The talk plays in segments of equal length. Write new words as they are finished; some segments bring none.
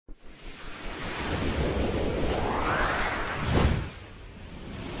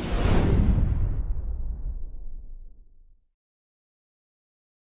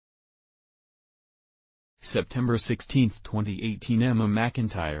September 16, 2018. Emma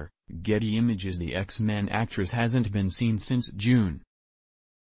McIntyre, Getty Images. The X-Men actress hasn't been seen since June.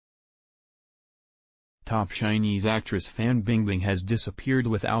 Top Chinese actress Fan Bingbing has disappeared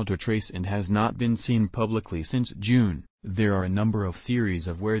without a trace and has not been seen publicly since June. There are a number of theories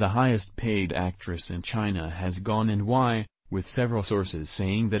of where the highest-paid actress in China has gone and why, with several sources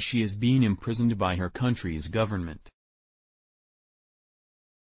saying that she is being imprisoned by her country's government.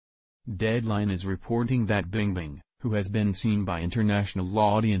 Deadline is reporting that Bingbing, who has been seen by international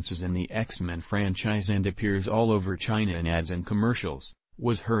audiences in the X-Men franchise and appears all over China in ads and commercials,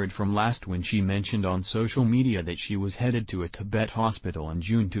 was heard from last when she mentioned on social media that she was headed to a Tibet hospital in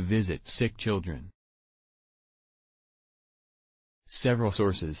June to visit sick children. Several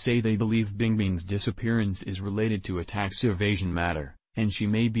sources say they believe Bingbing's disappearance is related to a tax evasion matter, and she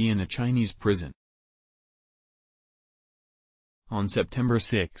may be in a Chinese prison. On September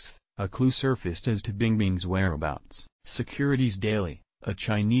 6, a clue surfaced as to Bingbing's whereabouts. Securities Daily, a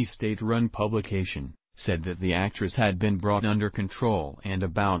Chinese state-run publication, said that the actress had been brought under control and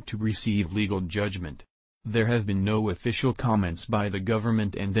about to receive legal judgment. There have been no official comments by the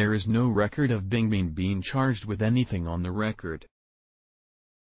government and there is no record of Bingbing being charged with anything on the record.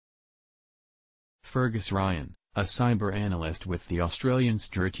 Fergus Ryan, a cyber analyst with the Australian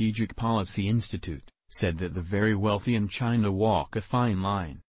Strategic Policy Institute, said that the very wealthy in China walk a fine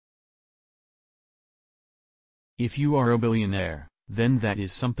line. If you are a billionaire, then that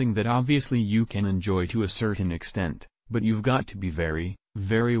is something that obviously you can enjoy to a certain extent, but you've got to be very,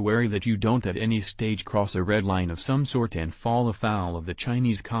 very wary that you don't at any stage cross a red line of some sort and fall afoul of the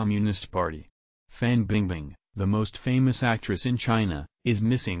Chinese Communist Party. Fan Bingbing, the most famous actress in China, is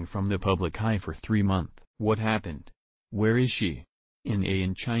missing from the public eye for 3 months. What happened? Where is she?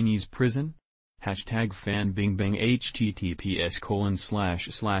 In Chinese prison? #Fan Bingbing.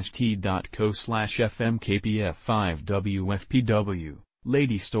 https://t.co/fmkpf5wfpw,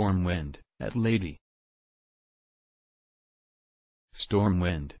 Lady Stormwind, at Lady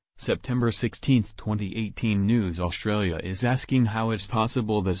Stormwind, September 16, 2018. News Australia is asking how it's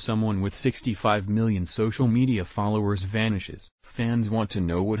possible that someone with 65 million social media followers vanishes. Fans want to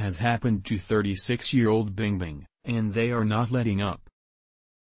know what has happened to 36-year-old Bingbing, and they are not letting up.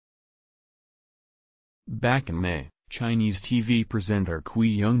 Back in May, Chinese TV presenter Qui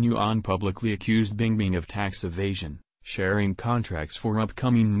Young-yuan publicly accused Bingbing of tax evasion, sharing contracts for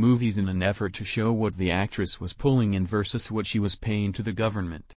upcoming movies in an effort to show what the actress was pulling in versus what she was paying to the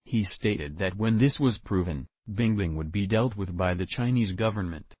government. He stated that when this was proven, Bingbing would be dealt with by the Chinese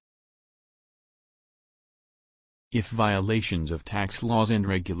government. If violations of tax laws and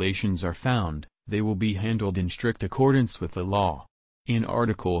regulations are found, they will be handled in strict accordance with the law. An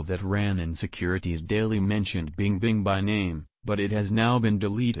article that ran in Securities Daily mentioned Bingbing by name, but it has now been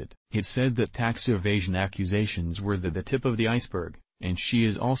deleted. It said that tax evasion accusations were the tip of the iceberg, and she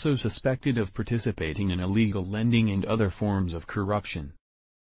is also suspected of participating in illegal lending and other forms of corruption.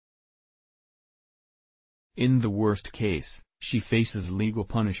 In the worst case, she faces legal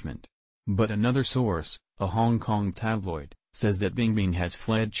punishment. But another source, a Hong Kong tabloid, says that Bingbing has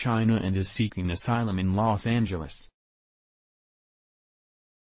fled China and is seeking asylum in Los Angeles.